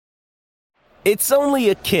It's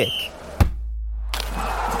only a kick,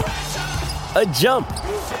 a jump,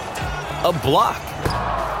 a block.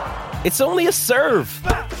 It's only a serve.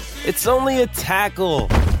 It's only a tackle,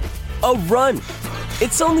 a run.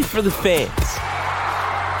 It's only for the fans.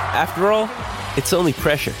 After all, it's only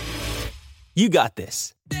pressure. You got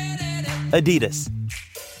this. Adidas.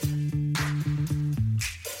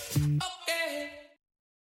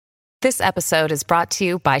 This episode is brought to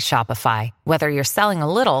you by Shopify. Whether you're selling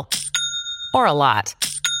a little or a lot,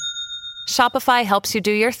 Shopify helps you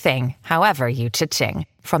do your thing, however you cha-ching.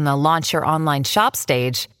 From the launch your online shop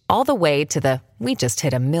stage, all the way to the we just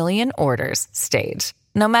hit 1 million orders stage.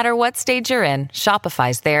 No matter what stage you're in,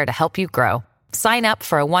 Shopify's there to help you grow. Sign up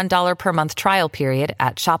for a $1 per month trial period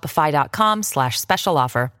at shopify.com/special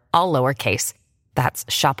offer, all lowercase. That's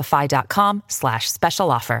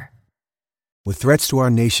shopify.com/special offer. With threats to our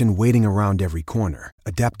nation waiting around every corner,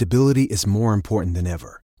 adaptability is more important than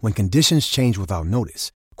ever. When conditions change without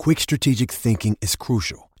notice, quick strategic thinking is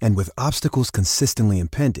crucial. And with obstacles consistently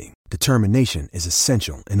impending, determination is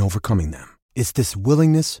essential in overcoming them. It's this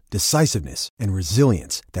willingness, decisiveness, and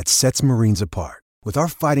resilience that sets Marines apart. With our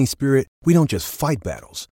fighting spirit, we don't just fight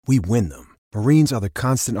battles, we win them. Marines are the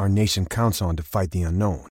constant our nation counts on to fight the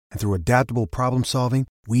unknown. And through adaptable problem solving,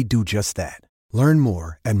 we do just that. Learn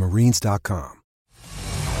more at marines.com.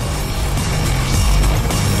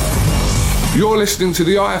 You're listening to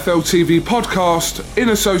the IFL TV podcast in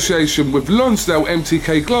association with Lonsdale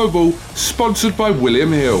MTK Global, sponsored by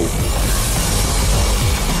William Hill.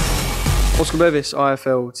 Oscar Bevis,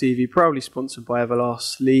 IFL TV, proudly sponsored by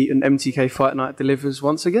Everlast. Lee and MTK Fight Night delivers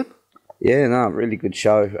once again. Yeah, no, really good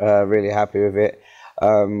show. Really happy with it.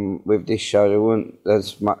 With this show, there weren't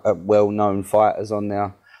as well-known fighters on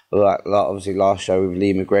there. Like obviously last show with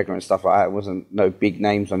Lee McGregor and stuff like that, it wasn't no big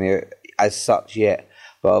names on here as such yet.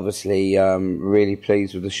 But obviously, really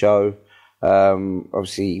pleased with the show.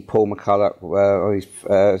 Obviously, Paul McCulloch on his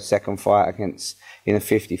second fight in a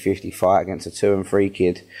 50-50 fight against a 2-3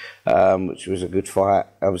 kid, which was a good fight.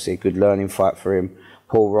 Obviously, a good learning fight for him.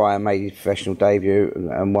 Paul Ryan made his professional debut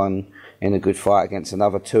and won in a good fight against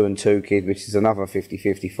another 2-2 kid, which is another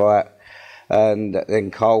 50-50 fight. And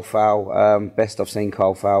then Carl Fowl, best I've seen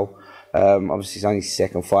Carl Fowl. Obviously, it's only his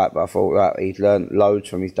second fight, but I thought that he'd learned loads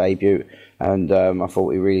from his debut. And I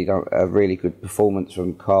thought he really done a really good performance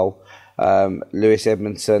from Carl. Lewis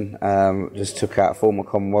Edmondson just took out a former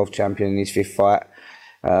Commonwealth champion in his 5th fight.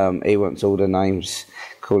 He wants all the names,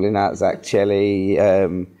 calling out Zach Chelly.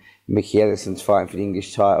 Mickey Ellison's fighting for the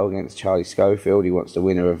English title against Charlie Schofield. He wants the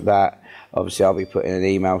winner of that. Obviously, I'll be putting an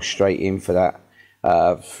email straight in for that,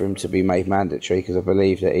 for him to be made mandatory, because I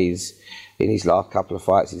believe that he's in his last couple of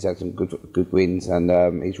fights he's had some good wins,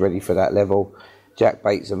 and he's ready for that level. Jack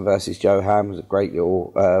Bateson versus Joe Ham was a great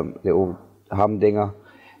little humdinger.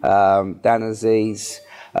 Dan Aziz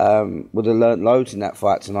would have learnt loads in that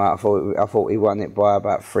fight tonight. I thought he won it by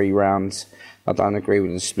about 3 rounds. I don't agree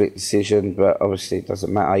with the split decision, but obviously it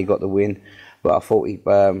doesn't matter. He got the win. But I thought he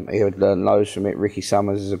had learned loads from it. Ricky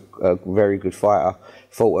Summers is a very good fighter.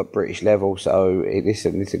 Fought at British level, so it's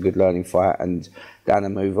a good learning fight. And Dan will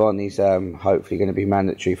move on. He's hopefully going to be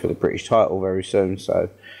mandatory for the British title very soon. So.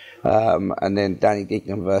 And then Danny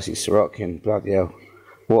Dignum versus Sirotkin. Bloody hell,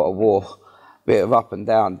 what a war. Bit of up and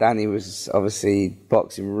down. Danny was obviously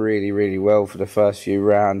boxing really, really well for the first few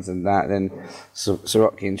rounds and that. Then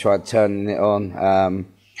Sirotkin tried turning it on.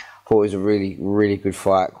 Thought it was a really, really good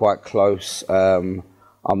fight, quite close. I'm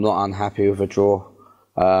not unhappy with a draw.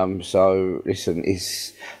 So, listen,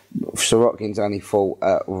 Sirotkin's only fought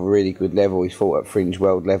at a really good level. He's fought at fringe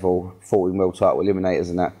world level, fought in world title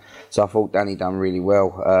eliminators and that. So I thought Danny done really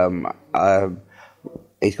well.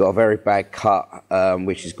 He's got a very bad cut,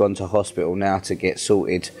 which has gone to hospital now to get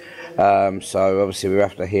sorted. So obviously we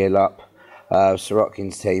have to heal up.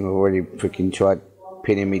 Sirotkin's team have already freaking tried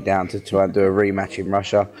pinning me down to try and do a rematch in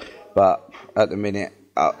Russia. But at the minute,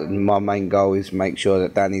 my main goal is make sure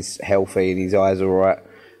that Danny's healthy and his eyes are all right.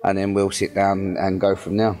 And then we'll sit down and go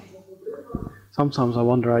from there. Sometimes I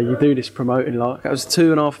wonder how you do this promoting. Like, that was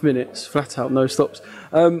 2.5 minutes, flat out, no stops.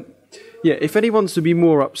 Yeah, if anyone's to be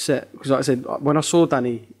more upset, because like I said, when I saw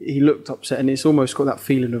Danny, he looked upset, and it's almost got that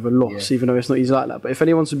feeling of a loss, even though it's not easy like that. But if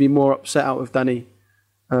anyone's to be more upset out of Danny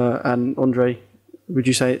and Andre, would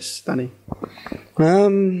you say it's Danny?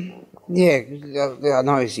 Yeah, I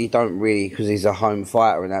know you don't really, because he's a home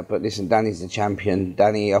fighter and that, but listen, Danny's the champion.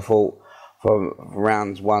 Danny, I thought, from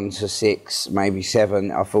rounds 1 to 6, maybe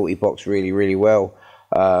 7, I thought he boxed really, really well.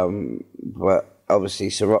 But obviously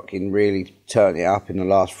Sirotkin really turned it up in the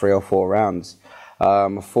last 3 or 4 rounds. I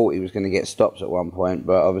thought he was going to get stopped at one point,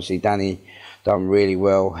 but obviously Danny done really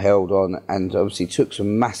well, held on, and obviously took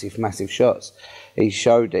some massive shots. He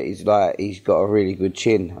showed that he's got a really good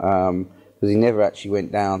chin, because he never actually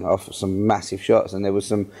went down off some massive shots, and there was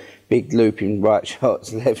some big looping right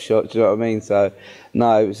shots, left shots, you know what I mean? So,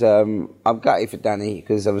 no, it was, I'm gutted for Danny,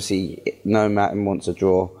 because obviously no man wants a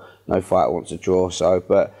draw, no fighter wants a draw, so,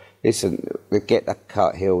 but listen, we'll get that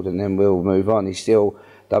cut healed and then we'll move on. He's still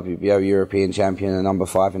WBO European champion and number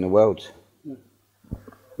 5 in the world. And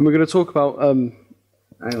we're going to talk about... Hang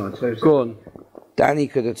on, go on. Danny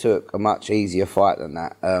could have took a much easier fight than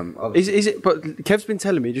that. Is it? But Kev's been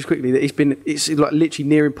telling me just quickly that it's like literally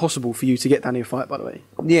near impossible for you to get Danny a fight. By the way.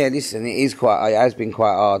 Yeah, listen, it has been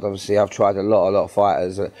quite hard. Obviously, I've tried a lot of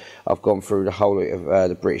fighters. I've gone through the whole of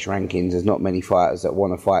the British rankings. There's not many fighters that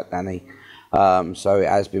want to fight Danny, so it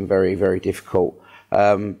has been very, very difficult.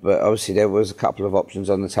 But obviously, there was a couple of options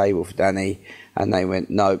on the table for Danny, and they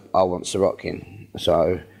went, "No, I want Sirotkin."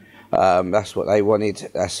 So. That's what they wanted.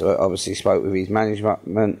 That's what obviously spoke with his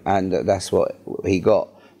management, and that's what he got.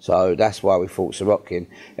 So that's why we fought Sirotkin.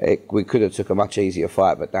 We could have took a much easier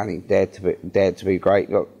fight, but Danny dared to be great.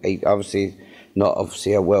 Look, he not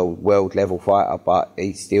a world level fighter, but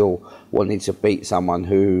he still wanted to beat someone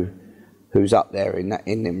who's up there in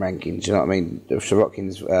them rankings. You know what I mean?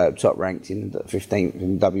 Sirotkin's top ranked in 15th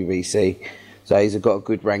in WBC, so he's got a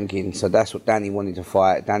good ranking. So that's what Danny wanted to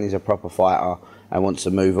fight. Danny's a proper fighter and wants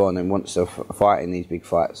to move on and wants to fight in these big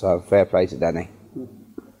fights. So fair play to Danny. And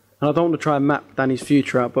I don't want to try and map Danny's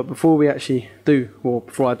future out, but before I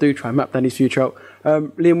do try and map Danny's future out,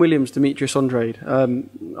 Liam Williams, Demetrius Andrade.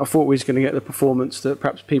 I thought we was going to get the performance that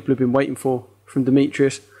perhaps people have been waiting for from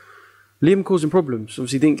Demetrius. Liam causing problems.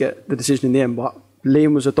 Obviously didn't get the decision in the end, but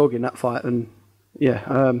Liam was a dog in that fight, and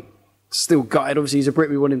still gutted. Obviously he's a Brit,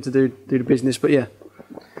 we want him to do the business, but yeah.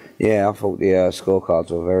 Yeah, I thought the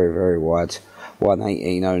scorecards were very, very wide.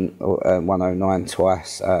 118, 109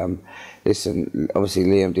 twice. Listen, obviously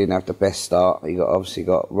Liam didn't have the best start. He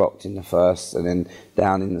got rocked in the first and then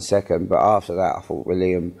down in the second. But after that, I thought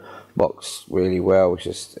Liam boxed really well. It's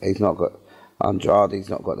just he's not got Andrade. He's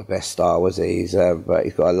not got the best style, was he? But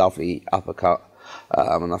he's got a lovely uppercut,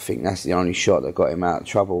 and I think that's the only shot that got him out of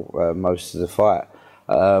trouble most of the fight.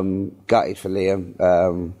 Gutted for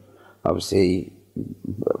Liam. Obviously.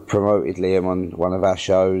 Promoted Liam on one of our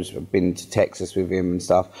shows. I've been to Texas with him and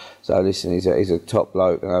stuff. So listen, he's a top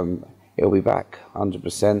bloke. He'll be back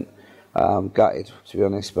 100%. Gutted, to be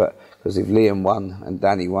honest, but because if Liam won and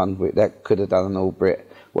Danny won, that could have done an all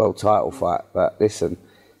Brit world title fight. But listen,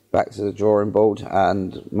 back to the drawing board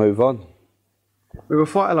and move on. With a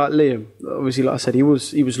fighter like Liam, obviously, like I said, he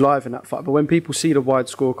was live in that fight. But when people see the wide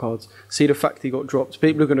scorecards, see the fact he got dropped,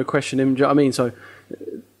 people are going to question him. Do you know what I mean? So.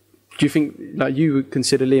 Do you think, like, you would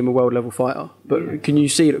consider Liam a world level fighter, but can you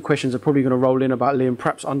see that questions are probably going to roll in about Liam,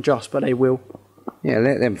 perhaps unjust, but they will? Yeah,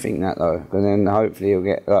 let them think that though, and then hopefully he'll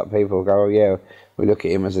get people go, oh yeah, we look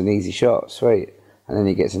at him as an easy shot, sweet, and then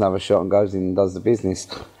he gets another shot and goes in and does the business.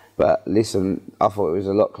 But listen, I thought it was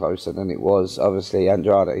a lot closer than it was. Obviously,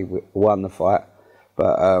 Andrade won the fight,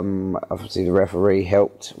 but obviously the referee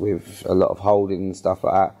helped with a lot of holding and stuff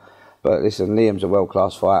like that. But listen, Liam's a world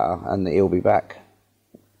class fighter, and he'll be back.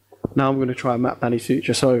 Now I'm going to try and map Danny's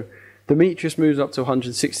future. So, Demetrius moves up to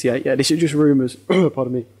 168. Yeah, this is just rumours.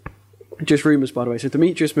 Pardon me. Just rumours, by the way. So,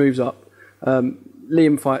 Demetrius moves up.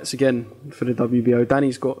 Liam fights again for the WBO.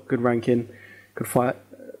 Danny's got good ranking. Could fight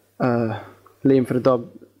Liam for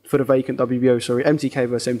the vacant WBO. Sorry, MTK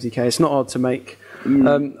versus MTK. It's not hard to make.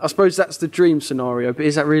 I suppose that's the dream scenario, but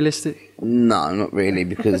is that realistic? No, not really,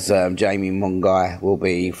 because Jamie Munguia will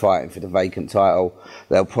be fighting for the vacant title.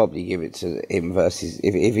 They'll probably give it to him versus...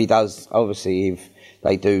 If he does, obviously, if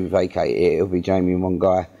they do vacate it, it'll be Jamie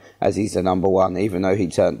Munguia, as he's the number one, even though he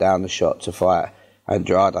turned down the shot to fight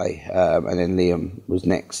Andrade, and then Liam was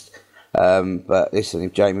next. But listen,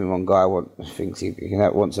 if Jamie Munguia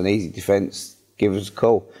wants an easy defence, give us a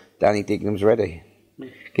call. Danny Dignum's ready.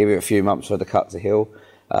 Give it a few months for the cut to heal.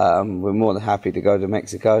 We're more than happy to go to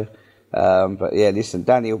Mexico. But yeah, listen,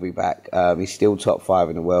 Danny will be back. He's still top 5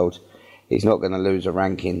 in the world. He's not going to lose a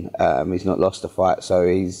ranking. He's not lost a fight, so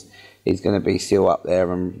he's going to be still up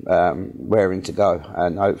there and raring to go.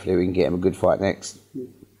 And hopefully we can get him a good fight next.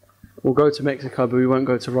 We'll go to Mexico, but we won't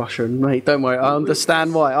go to Russia. And mate, don't worry, I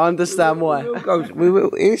understand why. We will.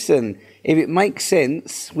 Listen, if it makes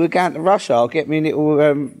sense, we're going to Russia. I'll get me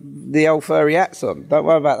little the old furry hats on. Don't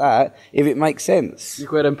worry about that. If it makes sense. You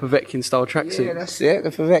wear them Povetkin style tracksuits. Yeah, that's it. The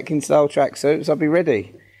Povetkin style tracksuits. I'll be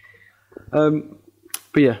ready. But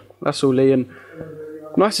yeah, that's all, Lee. And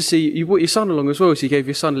nice to see you. Brought your son along as well. So you gave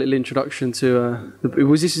your son a little introduction to.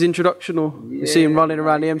 Was this his introduction, or you see him running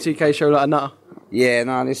around the MTK show like a nutter? Yeah,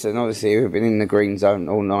 no, listen, obviously we've been in the green zone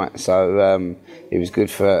all night, so it was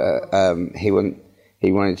good for he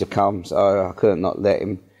wanted to come, so I couldn't not let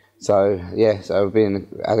him. So yeah, so we've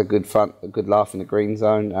had a good laugh in the green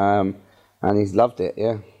zone, and he's loved it.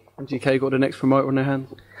 Yeah. MTK got the next promoter on their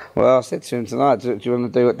hands. Well, I said to him tonight, do you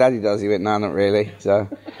want to do what Daddy does? He went, no, not really. So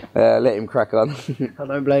let him crack on. I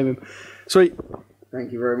don't blame him. Sweet.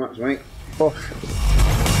 Thank you very much, mate.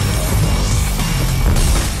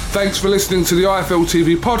 Thanks for listening to the IFL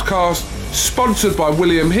TV podcast, sponsored by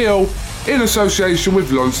William Hill, in association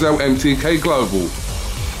with Lonsdale MTK Global.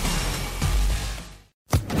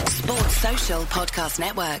 Sports Social Podcast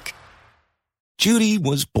Network. Judy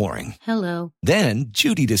was boring. Hello. Then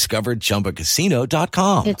Judy discovered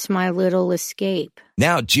ChumbaCasino.com. It's my little escape.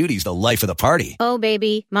 Now Judy's the life of the party. Oh,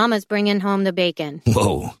 baby, mama's bringing home the bacon.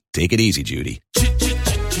 Whoa, take it easy, Judy.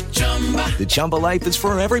 The Chumba life is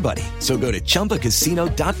for everybody. So go to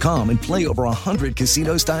ChumbaCasino.com and play over 100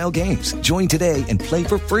 casino-style games. Join today and play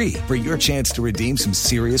for free for your chance to redeem some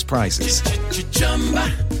serious prizes.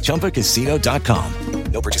 ChumbaCasino.com.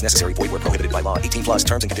 No purchase necessary. Void where prohibited by law. 18+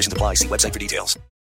 terms and conditions apply. See website for details.